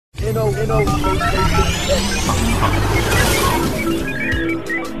Hey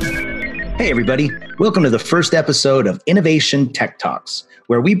everybody, welcome to the first episode of Innovation Tech Talks,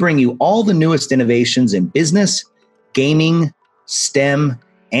 where we bring you all the newest innovations in business, gaming, STEM,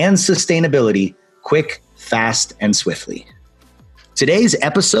 and sustainability, quick, fast, and swiftly. Today's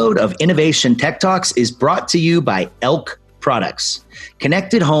episode of Innovation Tech Talks is brought to you by Elk Products.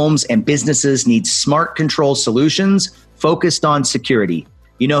 Connected homes and businesses need smart control solutions focused on security.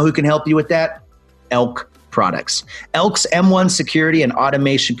 You know who can help you with that? Elk Products. Elk's M1 security and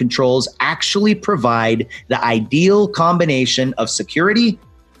automation controls actually provide the ideal combination of security,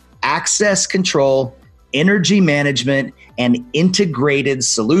 access control, energy management, and integrated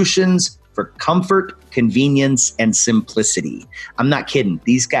solutions for comfort, convenience, and simplicity. I'm not kidding.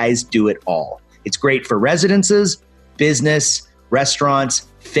 These guys do it all. It's great for residences, business, restaurants,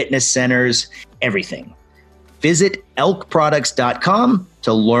 fitness centers, everything. Visit elkproducts.com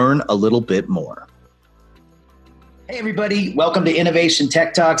to learn a little bit more. Hey everybody, welcome to Innovation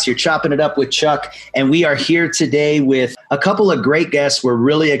Tech Talks. You're chopping it up with Chuck, and we are here today with a couple of great guests we're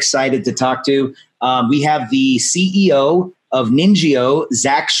really excited to talk to. We have the CEO of NINJIO,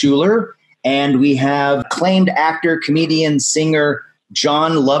 Zack Schuler, and we have acclaimed actor, comedian, singer,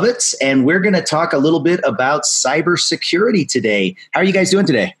 Jon Lovitz, and we're going to talk a little bit about cybersecurity today. How are you guys doing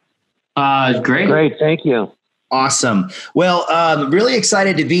today? Great. Great, thank you. Awesome. Well, really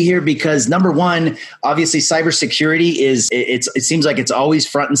excited to be here because number one, obviously cybersecurity it seems like it's always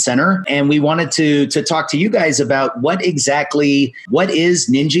front and center. And we wanted to talk to you guys about what is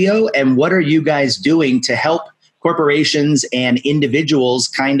NINJIO and what are you guys doing to help corporations and individuals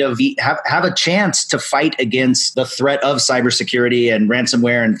kind of have a chance to fight against the threat of cybersecurity and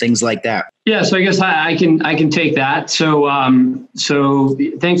ransomware and things like that. Yeah, so I guess I can take that. So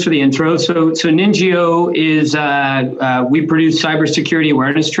thanks for the intro. So NINJIO is we produce cybersecurity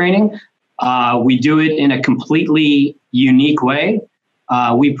awareness training. We do it in a completely unique way.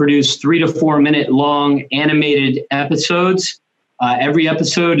 We produce 3 to 4 minute long animated episodes. Every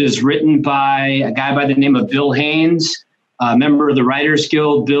episode is written by a guy by the name of Bill Haynes, a member of the Writers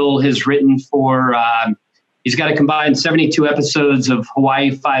Guild. Bill has written for, he's got a combined 72 episodes of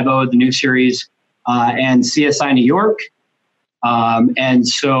Hawaii Five-0, the new series, and CSI New York. And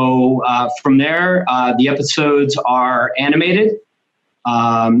so from there, the episodes are animated.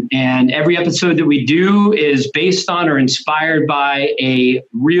 And every episode that we do is based on or inspired by a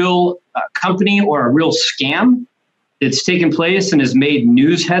real company or a real scam that's taken place and has made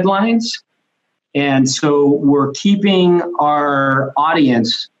news headlines. And so we're keeping our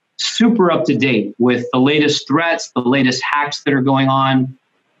audience super up to date with the latest threats, the latest hacks that are going on.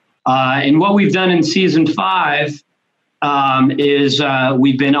 And what we've done in season 5 is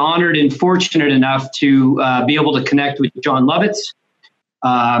we've been honored and fortunate enough to be able to connect with Jon Lovitz.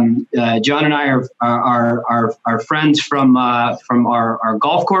 Jon and I are friends from our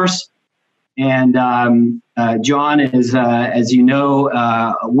golf course. And Jon is, as you know,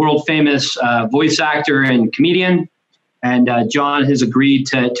 a world famous voice actor and comedian. And Jon has agreed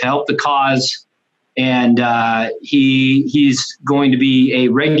to help the cause. And he's going to be a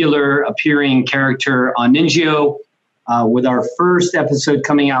regular appearing character on NINJIO with our first episode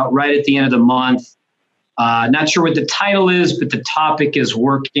coming out right at the end of the month. Not sure what the title is, but the topic is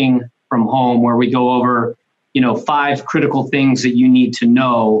working from home, where we go over, 5 critical things that you need to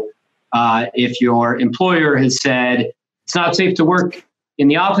know if your employer has said it's not safe to work in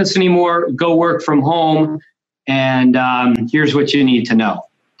the office anymore, go work from home, and here's what you need to know.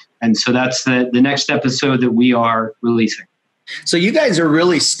 And so that's the next episode that we are releasing. So you guys are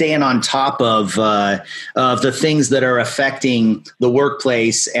really staying on top of the things that are affecting the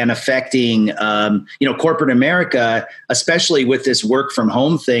workplace and affecting corporate America, especially with this work from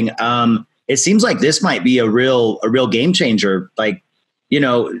home thing. It seems like this might be a real game changer. Like,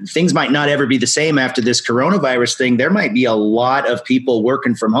 things might not ever be the same after this coronavirus thing. There might be a lot of people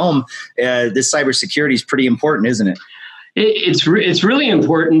working from home. This cybersecurity is pretty important, isn't it? It's really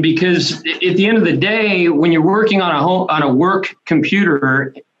important because at the end of the day, when you're working on a work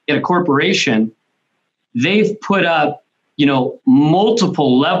computer at a corporation, they've put up,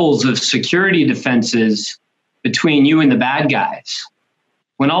 multiple levels of security defenses between you and the bad guys.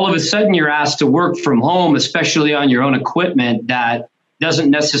 When all of a sudden you're asked to work from home, especially on your own equipment that doesn't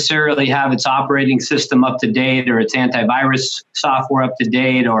necessarily have its operating system up to date or its antivirus software up to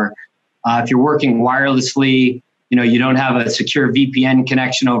date, or if you're working wirelessly, you don't have a secure VPN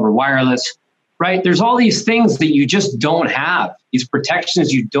connection over wireless, right? There's all these things that you just don't have, these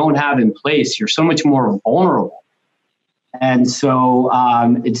protections you don't have in place. You're so much more vulnerable. And so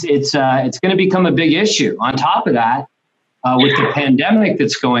it's going to become a big issue. On top of that, with the pandemic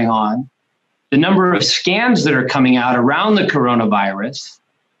that's going on, the number of scams that are coming out around the coronavirus,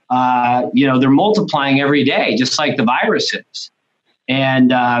 they're multiplying every day, just like the virus is. And,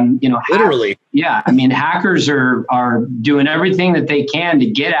 literally, hackers are doing everything that they can to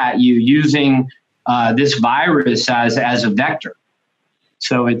get at you using this virus as a vector.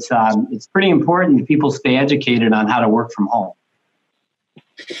 So it's pretty important that people stay educated on how to work from home.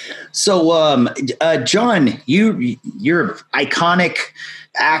 So, Jon, you're iconic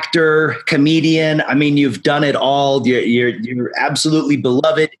actor, comedian. I mean, you've done it all. You're absolutely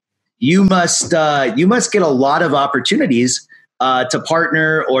beloved. You must get a lot of opportunities to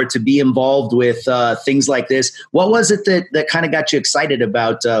partner or to be involved with things like this. What was it that kind of got you excited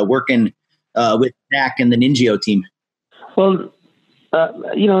about working with Zack and the NINJIO team? Well,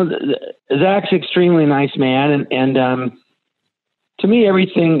 Zack's extremely nice man, and to me,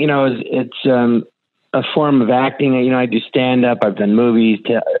 everything it's a form of acting. I do stand up. I've done movies,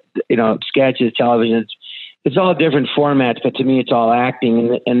 sketches, television. It's all different formats, but to me, it's all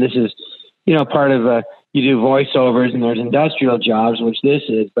acting. And this is part of you do voiceovers, and there's industrial jobs, which this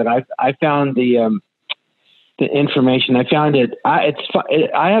is. But I found the information. I found it. I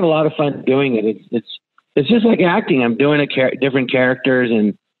have a lot of fun doing it. It's just like acting. I'm doing different characters,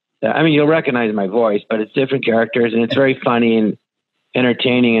 and you'll recognize my voice, but it's different characters, and it's very funny and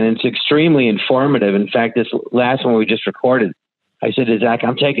entertaining, and it's extremely informative. In fact, this last one we just recorded, I said to Zack,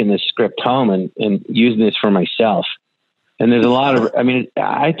 I'm taking this script home and using this for myself. And there's a lot of,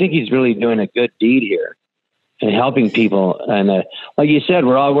 I think he's really doing a good deed here and helping people. And like you said,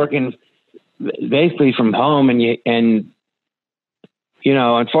 we're all working basically from home, and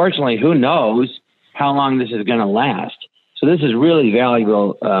unfortunately, who knows how long this is going to last. So this is really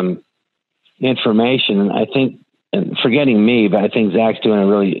valuable information. And I think, and forgetting me, but I think Zack's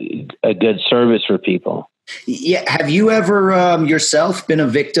doing a good service for people. Yeah. Have you ever yourself been a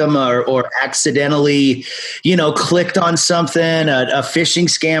victim or accidentally, clicked on something, a phishing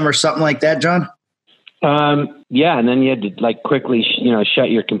scam or something like that, Jon? Yeah. And then you had to quickly, shut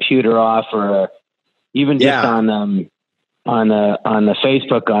your computer off, or even just on the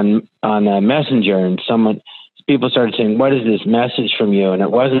Facebook on Messenger, and people started saying, "What is this message from you?" And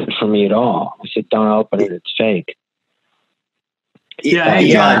it wasn't from me at all. I said, "Don't open it. It's fake." Yeah,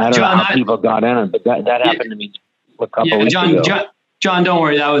 I don't know how people got in it, but that happened to me a couple weeks ago. Jon, don't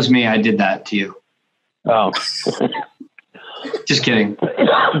worry, that was me. I did that to you. Oh, just kidding.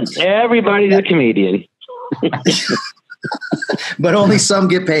 Everybody's a comedian, but only some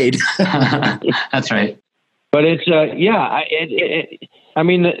get paid. That's right. But it's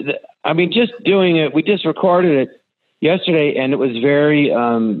just doing it. We just recorded it yesterday, and it was very.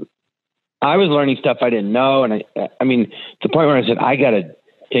 I was learning stuff I didn't know, and to the point where I said, I got to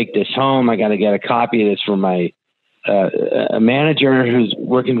take this home. I got to get a copy of this for my a manager who's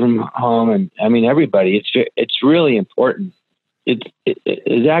working from home, and everybody. It's really important.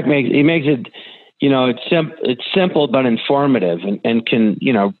 Zack makes it. It's simple but informative, and can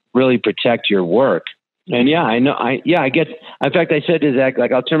really protect your work. And I know. I get. In fact, I said to Zack,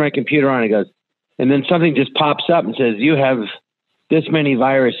 I'll turn my computer on. He goes, and then something just pops up and says, "You have this many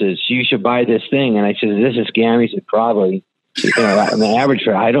viruses. You should buy this thing." And I said, "Is this a scam?" He said, "Probably." The average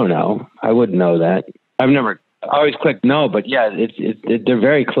for, I don't know. I wouldn't know that. I always click no, but they're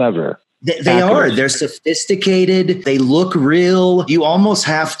very clever. They are. They're sophisticated. They look real. You almost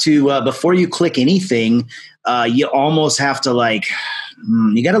have to, before you click anything, you almost have to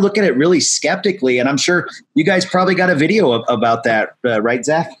you got to look at it really skeptically. And I'm sure you guys probably got a video about that, right,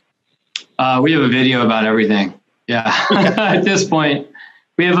 Zack? We have a video about everything. Yeah. At this point,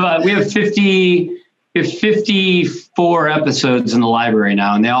 we have 54 episodes in the library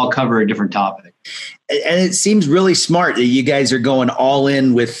now, and they all cover a different topic. And it seems really smart that you guys are going all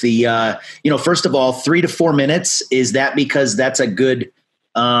in with the, first of all, 3 to 4 minutes. Is that because that's a good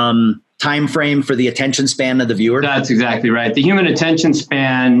time frame for the attention span of the viewer? That's exactly right. The human attention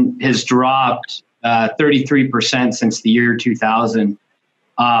span has dropped 33% since the year 2000.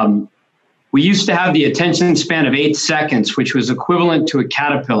 We used to have the attention span of 8 seconds, which was equivalent to a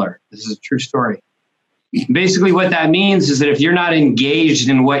caterpillar. This is a true story. Basically, what that means is that if you're not engaged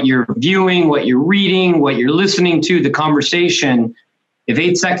in what you're viewing, what you're reading, what you're listening to, the conversation, if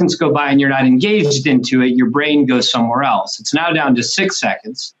 8 seconds go by and you're not engaged into it, your brain goes somewhere else. It's now down to 6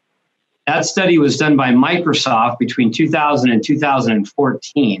 seconds. That study was done by Microsoft between 2000 and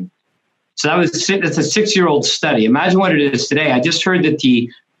 2014. So that's a 6-year-old study. Imagine what it is today. I just heard that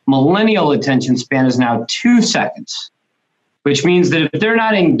the millennial attention span is now 2 seconds, which means that if they're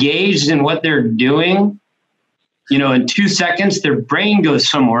not engaged in what they're doing, in 2 seconds, their brain goes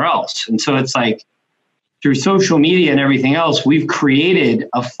somewhere else. And so it's through social media and everything else, we've created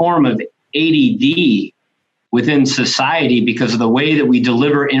a form of ADD within society because of the way that we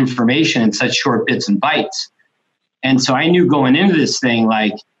deliver information in such short bits and bytes. And so I knew going into this thing,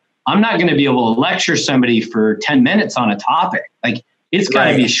 like, I'm not going to be able to lecture somebody for 10 minutes on a topic. Like, it's got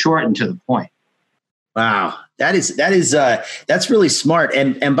to be short and to the point. Wow. That's really smart.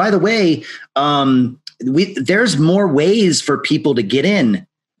 And by the way, there's more ways for people to get in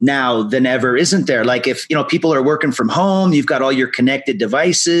now than ever, isn't there? Like, if, people are working from home, you've got all your connected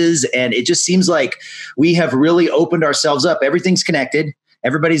devices, and it just seems like we have really opened ourselves up. Everything's connected.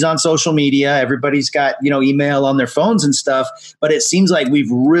 Everybody's on social media. Everybody's got, email on their phones and stuff. But it seems like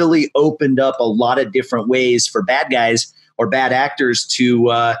we've really opened up a lot of different ways for bad guys or bad actors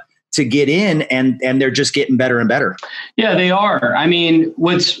to get in, and they're just getting better and better. Yeah, they are. I mean,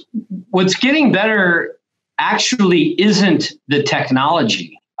 what's getting better actually isn't the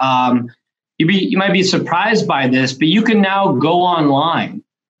technology. You might be surprised by this, but you can now go online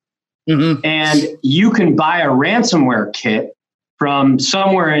and you can buy a ransomware kit from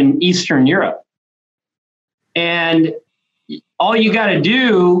somewhere in Eastern Europe. And all you got to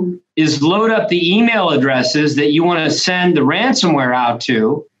do is load up the email addresses that you want to send the ransomware out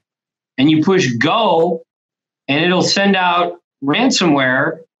to, and you push go, and it'll send out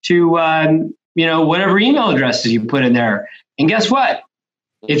ransomware to whatever email addresses you put in there. And guess what?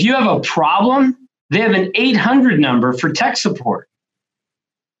 If you have a problem, they have an 800 number for tech support.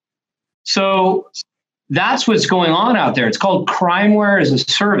 So that's what's going on out there. It's called crimeware as a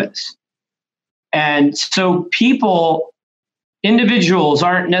service. And so individuals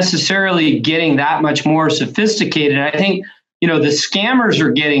aren't necessarily getting that much more sophisticated. I think, the scammers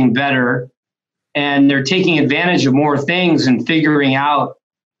are getting better, and they're taking advantage of more things and figuring out,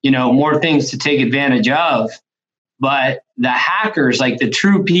 more things to take advantage of. But the hackers, like the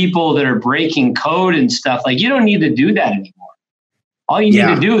true people that are breaking code and stuff, like, you don't need to do that anymore. All you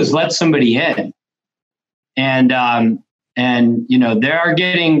need to do is let somebody in. And they're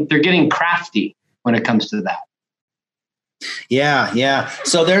getting crafty when it comes to that. Yeah.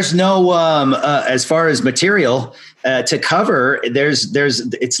 So there's no as far as material to cover,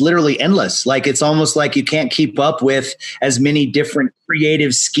 it's literally endless. Like, it's almost like you can't keep up with as many different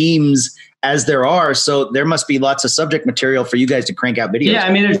creative schemes as there are. So there must be lots of subject material for you guys to crank out videos. Yeah,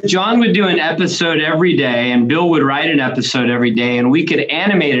 I mean, if John would do an episode every day and Bill would write an episode every day and we could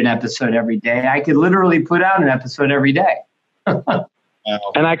animate an episode every day, I could literally put out an episode every day. And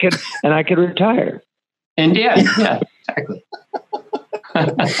I could retire. And yeah, exactly.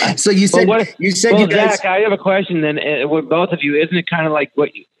 So you said you guys. Zach, I have a question then with both of you. Isn't it kind of like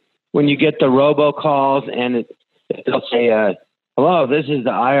when you get the robocalls and they'll say, hello, this is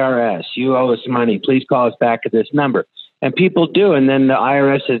the IRS. You owe us money. Please call us back at this number. And people do. And then the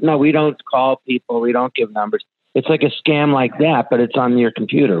IRS says, no, we don't call people. We don't give numbers. It's like a scam like that, but it's on your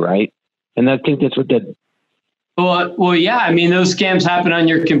computer, right? And I think that's what did. Well, yeah. I mean, those scams happen on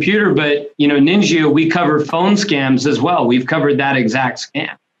your computer, but, NINJIO, we cover phone scams as well. We've covered that exact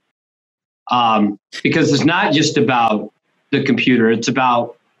scam. Because it's not just about the computer. It's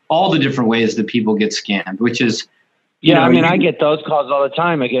about all the different ways that people get scammed, which is, I get those calls all the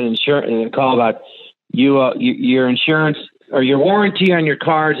time. I get a call about your insurance or your warranty on your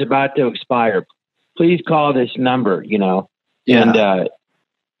car is about to expire. Please call this number, Yeah.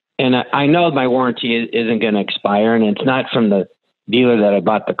 And I know my warranty isn't going to expire, and it's not from the dealer that I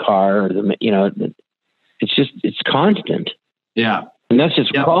bought the car. Or it's constant. Yeah. And that's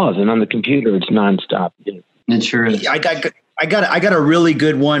just calls, and on the computer, it's nonstop. It sure is. I got a really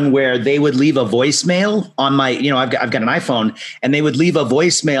good one where they would leave a voicemail on my, I've got an iPhone, and they would leave a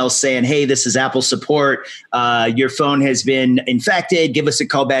voicemail saying, hey, this is Apple support. Your phone has been infected. Give us a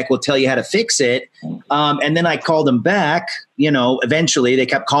call back. We'll tell you how to fix it. And then I called them back. Eventually they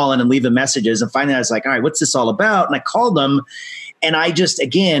kept calling and leaving messages. And finally I was like, all right, what's this all about? And I called them, and I just,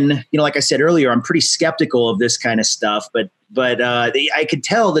 again, like I said earlier, I'm pretty skeptical of this kind of stuff, but I could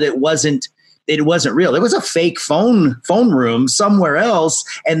tell that it wasn't real. It was a fake phone room somewhere else,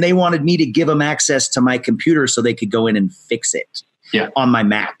 and they wanted me to give them access to my computer so they could go in and fix it on my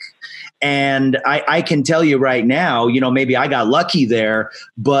Mac. And I can tell you right now, maybe I got lucky there,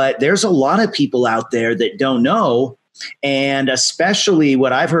 but there's a lot of people out there that don't know. And especially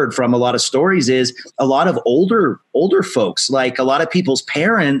what I've heard from a lot of stories is a lot of older folks, like a lot of people's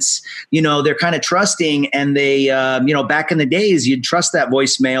parents, they're kind of trusting, and they, back in the days, you'd trust that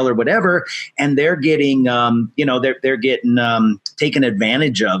voicemail or whatever, and they're getting, they're getting taken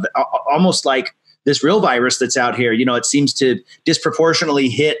advantage of, almost like this real virus that's out here. It seems to disproportionately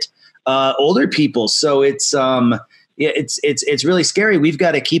hit older people. So it's really scary. We've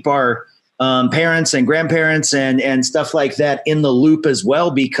got to keep our parents and grandparents and stuff like that in the loop as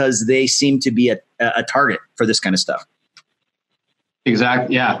well, because they seem to be a target for this kind of stuff.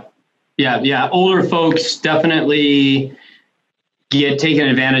 Exactly. Yeah. Older folks definitely get taken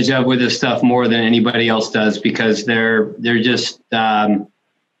advantage of with this stuff more than anybody else does, because they're just, they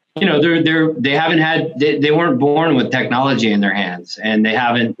weren't born with technology in their hands, and they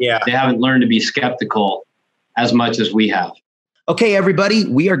haven't learned to be skeptical as much as we have. Okay, everybody,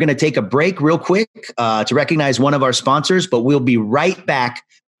 we are going to take a break real quick to recognize one of our sponsors, but we'll be right back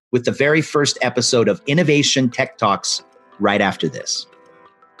with the very first episode of Innovation Tech Talks right after this.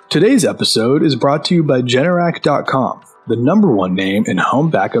 Today's episode is brought to you by Generac.com, the #1 name in home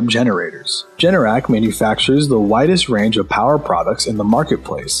backup generators. Generac manufactures the widest range of power products in the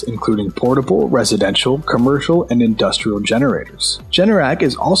marketplace, including portable, residential, commercial, and industrial generators. Generac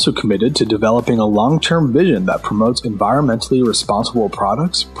is also committed to developing a long-term vision that promotes environmentally responsible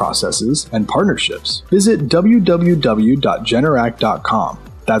products, processes, and partnerships. Visit www.generac.com.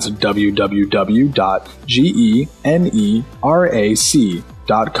 That's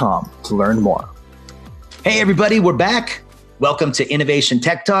www.generac.com to learn more. Hey, everybody, we're back. Welcome to Innovation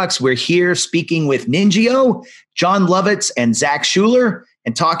Tech Talks. We're here speaking with NINJIO, Jon Lovitz, and Zack Schuler,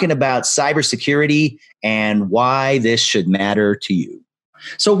 and talking about cybersecurity and why this should matter to you.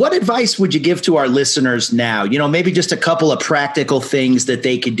 So what advice would you give to our listeners now? Maybe just a couple of practical things that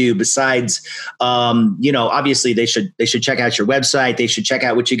they could do besides, obviously they should check out your website. They should check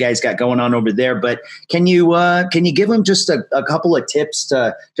out what you guys got going on over there. But can you give them just a couple of tips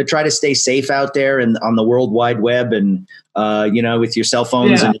to try to stay safe out there and on the World Wide Web and, with your cell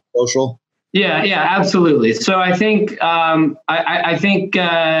phones and social? Yeah, absolutely. So I think,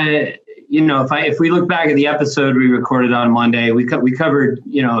 if we look back at the episode we recorded on Monday, we covered,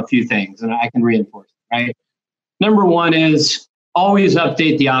 a few things, and I can reinforce it, right? Number one is always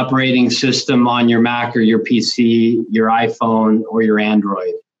update the operating system on your Mac or your PC, your iPhone, or your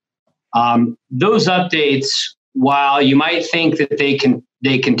Android. Those updates, while you might think that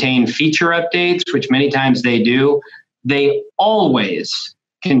they contain feature updates, which many times they do, they always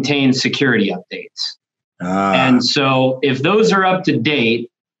contain security updates. And so if those are up to date,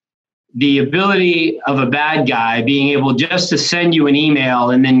 the ability of a bad guy being able just to send you an email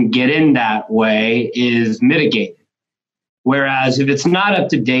and then get in that way is mitigated. Whereas if it's not up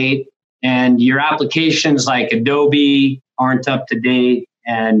to date and your applications like Adobe aren't up to date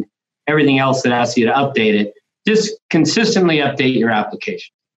and everything else that asks you to update it, just consistently update your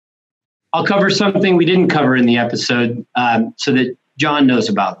application. I'll cover something we didn't cover in the episode so that Jon knows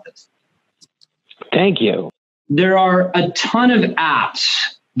about this. Thank you. There are a ton of apps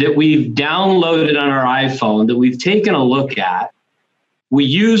that we've downloaded on our iPhone that we've taken a look at, we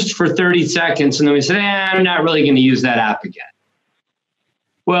used for 30 seconds, and then we said, I'm not really going to use that app again.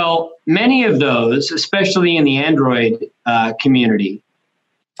 Well, many of those, especially in the Android community,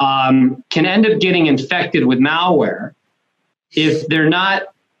 can end up getting infected with malware. If they're not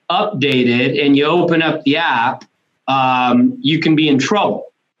updated and you open up the app, you can be in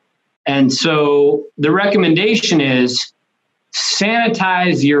trouble. And so the recommendation is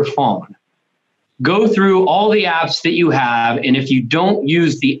sanitize your phone. Go through all the apps that you have, and if you don't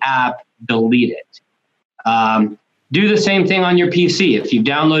use the app, delete it. Do the same thing on your PC. If you've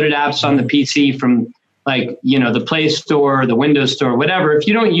downloaded apps on the PC from the Play Store, the Windows Store, whatever, if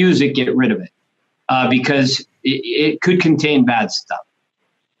you don't use it, get rid of it because it could contain bad stuff.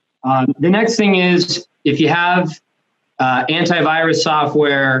 The next thing is if you have antivirus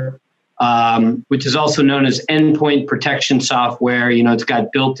software, which is also known as endpoint protection software. It's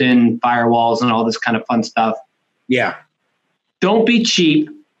got built-in firewalls and all this kind of fun stuff. Yeah. Don't be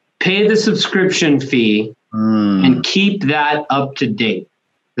cheap. Pay the subscription fee and keep that up to date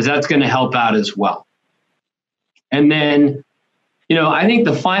because that's going to help out as well. And then, I think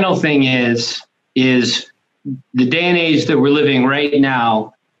the final thing is the day and age that we're living right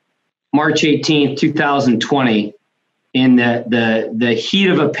now, March 18th, 2020, in the heat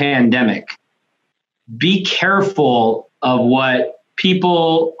of a pandemic, be careful of what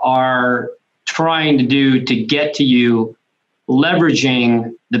people are trying to do to get to you,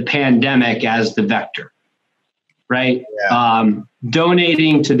 leveraging the pandemic as the vector, right? Yeah.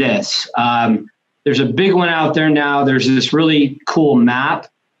 Donating to this. There's a big one out there now. There's this really cool map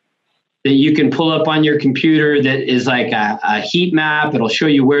that you can pull up on your computer that is like a heat map. It'll show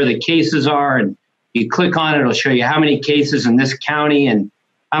you where the cases are, and you click on it, it'll show you how many cases in this county and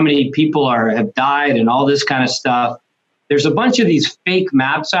how many people have died and all this kind of stuff. There's a bunch of these fake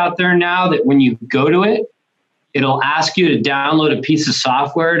maps out there now that when you go to it, it'll ask you to download a piece of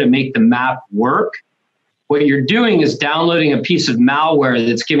software to make the map work. what you're doing is downloading a piece of malware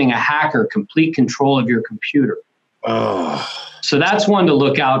that's giving a hacker complete control of your computer. Oh. So that's one to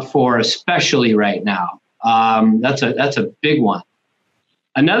look out for, especially right now. That's a big one.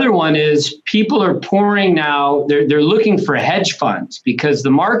 Another one is people are pouring now, they're looking for hedge funds because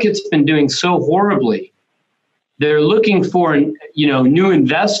the market's been doing so horribly. They're looking for, new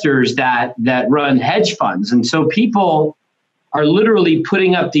investors that run hedge funds. And so people are literally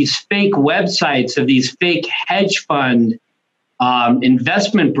putting up these fake websites of these fake hedge fund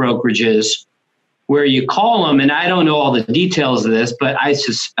investment brokerages where you call them, and I don't know all the details of this, but I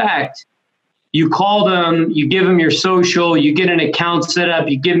suspect you call them, you give them your social, you get an account set up,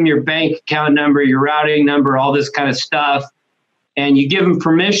 you give them your bank account number, your routing number, all this kind of stuff, and you give them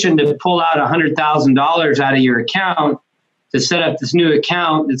permission to pull out $100,000 out of your account to set up this new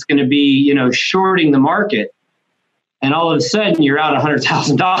account that's going to be, shorting the market. And all of a sudden, you're out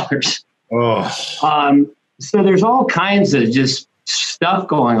 $100,000. Oh. So there's all kinds of just stuff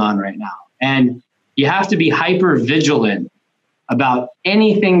going on right now. And you have to be hyper vigilant about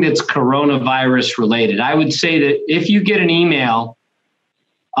anything that's coronavirus related. I would say that if you get an email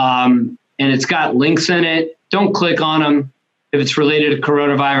and it's got links in it, don't click on them. If it's related to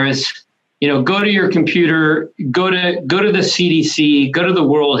coronavirus, go to your computer, go to the CDC, go to the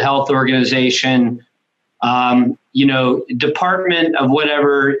World Health Organization, department of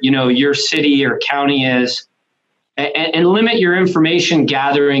whatever, your city or county is, and limit your information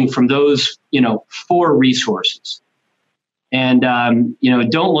gathering from those, 4 resources. And,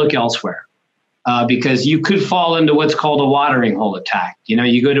 don't look elsewhere because you could fall into what's called a watering hole attack.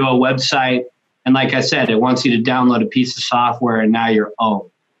 You go to a website and like I said, it wants you to download a piece of software and now you're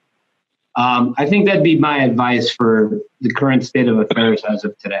owned. I think that'd be my advice for the current state of affairs as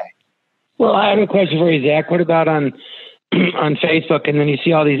of today. Well, I have a question for you, Zach. What about on Facebook, and then you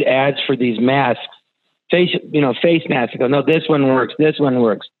see all these ads for these masks, face masks. You go, no, this one works, the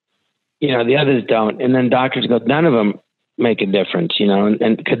others don't. And then doctors go, none of them make a difference,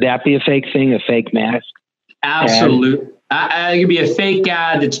 and could that be a fake thing, a fake mask? Absolutely. It could be a fake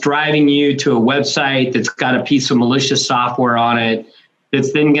ad that's driving you to a website that's got a piece of malicious software on it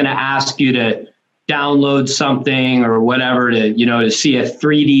that's then going to ask you to download something or whatever to see a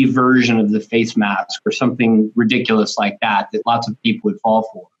 3D version of the face mask or something ridiculous like that lots of people would fall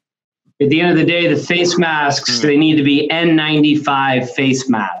for. At the end of the day, the face masks, they need to be N95 face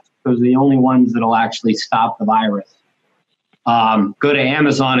masks. Those are the only ones that'll actually stop the virus. Go to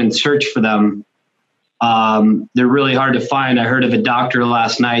Amazon and search for them. They're really hard to find. I heard of a doctor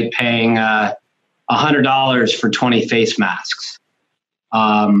last night paying $100 for 20 face masks.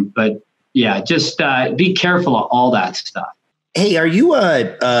 But yeah, just be careful of all that stuff. Hey, are you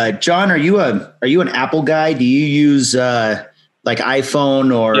John? Are you an Apple guy? Do you use like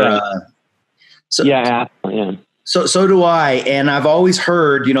iPhone or? Yeah, Apple. Yeah. So do I, and I've always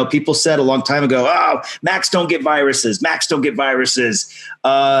heard, people said a long time ago, "Oh, Macs don't get viruses. Macs don't get viruses."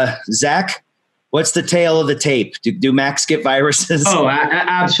 Zach, what's the tale of the tape? Do Macs get viruses? Oh,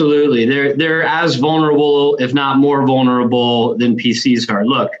 absolutely. They're as vulnerable, if not more vulnerable, than PCs are.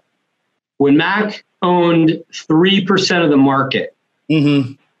 Look, when Mac owned 3% of the market,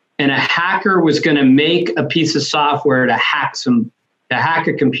 and a hacker was going to make a piece of software to hack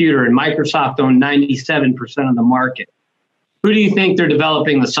a computer, and Microsoft owned 97% of the market, who do you think they're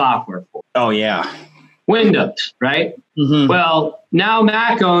developing the software for? Oh, yeah. Windows, right? Well, now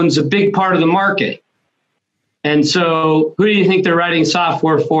Mac owns a big part of the market. And so who do you think they're writing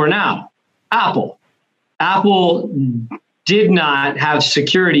software for now? Apple. Apple did not have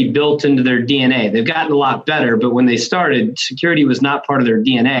security built into their DNA. They've gotten a lot better, but when they started, security was not part of their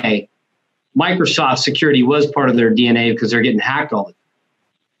DNA. Microsoft security was part of their DNA because they're getting hacked all the time.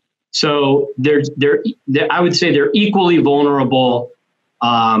 So they're I would say they're equally vulnerable.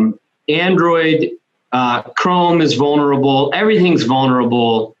 Android, Chrome is vulnerable. Everything's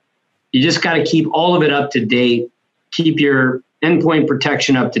vulnerable. You just got to keep all of it up to date. Keep your endpoint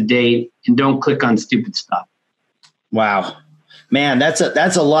protection up to date, and don't click on stupid stuff. Wow. Man, that's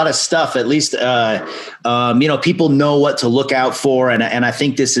a lot of stuff. At least, people know what to look out for. And I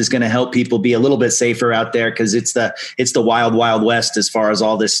think this is going to help people be a little bit safer out there because it's the wild, wild west as far as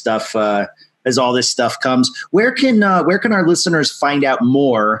all this stuff, comes. Where can our listeners find out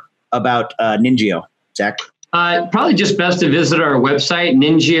more about NINJIO, Zach? Probably just best to visit our website,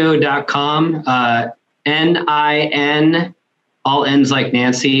 ninjio.com, NIN, all N's like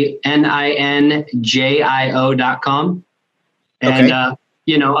Nancy, NINJIO.com. And, up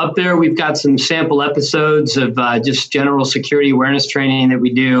there, we've got some sample episodes of just general security awareness training that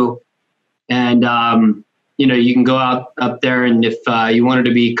we do. And, you can go up there, and if you wanted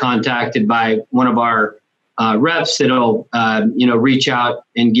to be contacted by one of our reps that'll, reach out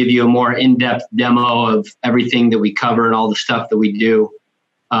and give you a more in-depth demo of everything that we cover and all the stuff that we do.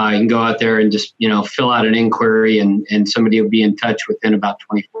 You can go out there and just, fill out an inquiry and somebody will be in touch within about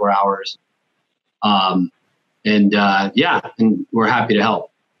 24 hours. And we're happy to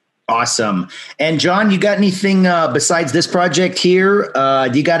help. Awesome. And Jon, you got anything besides this project here?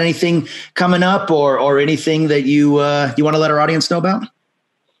 Do you got anything coming up or anything that you want to let our audience know about?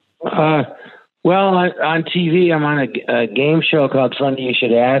 Well, on TV, I'm on a game show called Funny You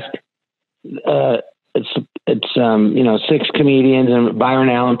Should Ask. It's 6 comedians, and Byron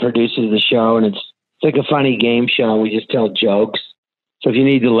Allen produces the show, and it's like a funny game show. We just tell jokes. So if you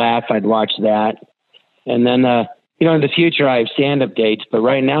need to laugh, I'd watch that. And then, in the future, I have stand-up dates, but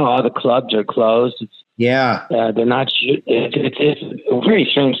right now all the clubs are closed. They're not. It's a very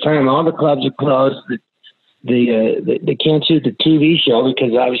strange time. All the clubs are closed. They can't shoot the TV show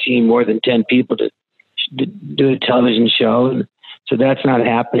because obviously you need more than 10 people to do a television show. So that's not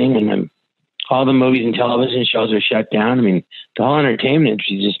happening. And then all the movies and television shows are shut down. I mean, the whole entertainment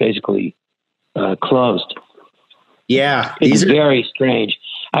industry is just basically closed. Yeah. It's very strange.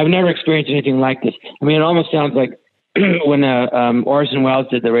 I've never experienced anything like this. I mean, it almost sounds like when Orson Welles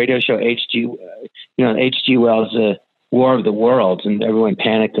did the radio show H.G. Wells' War of the Worlds, and everyone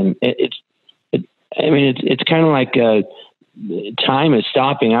panicked. And it's kind of like time is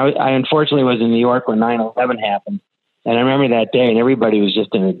stopping. I unfortunately was in New York when 9/11 happened, and I remember that day, and everybody was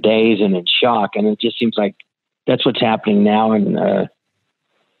just in a daze and in shock. And it just seems like that's what's happening now, and no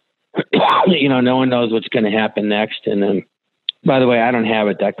one knows what's going to happen next. And then, by the way, I don't have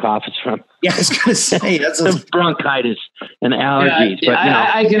it. That cough is from I was going to say that's bronchitis and allergies.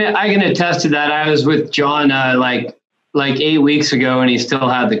 I can attest to that. I was with Jon like 8 weeks ago, and he still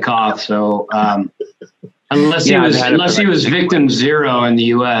had the cough. So unless he was victim 0 in the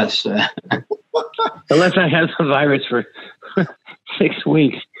U.S. Unless I had the virus for 6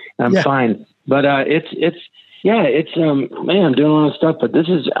 weeks, I'm fine. But man, I'm doing a lot of stuff. But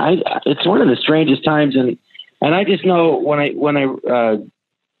it's one of the strangest times, and I just know when I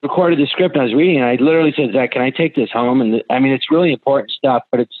recorded the script, I was reading it, I literally said, Zach, can I take this home? And it's really important stuff,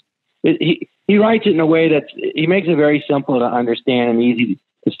 but he writes it in a way that he makes it very simple to understand and easy.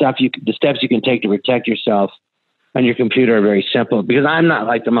 The steps you can take to protect yourself on your computer are very simple, because I'm not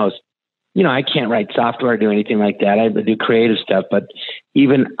like the most, I can't write software or do anything like that. I do creative stuff, but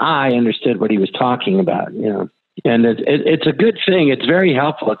even I understood what he was talking about, and it's a good thing. It's very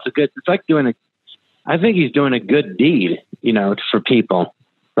helpful. It's like I think he's doing a good deed, for people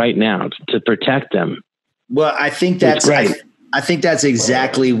right now to protect them. Well, I think that's right. I think that's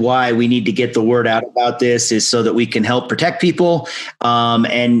exactly why we need to get the word out about this, is so that we can help protect people.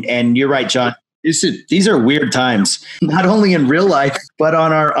 And you're right, Jon. These are weird times, not only in real life, but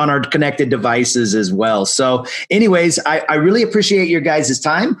on our connected devices as well. So anyways, I really appreciate your guys'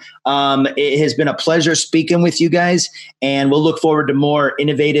 time. It has been a pleasure speaking with you guys, and we'll look forward to more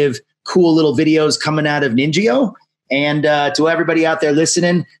innovative, cool little videos coming out of NINJIO. And to everybody out there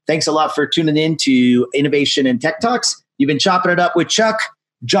listening, thanks a lot for tuning in to Innovation and Tech Talks. You've been chopping it up with Chuck,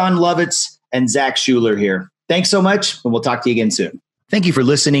 Jon Lovitz, and Zack Schuler here. Thanks so much, and we'll talk to you again soon. Thank you for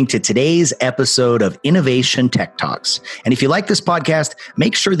listening to today's episode of Innovation Tech Talks. And if you like this podcast,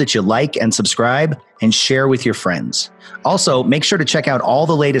 make sure that you like and subscribe and share with your friends. Also, make sure to check out all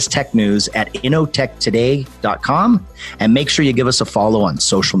the latest tech news at innotechtoday.com, and make sure you give us a follow on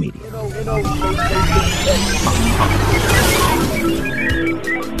social media.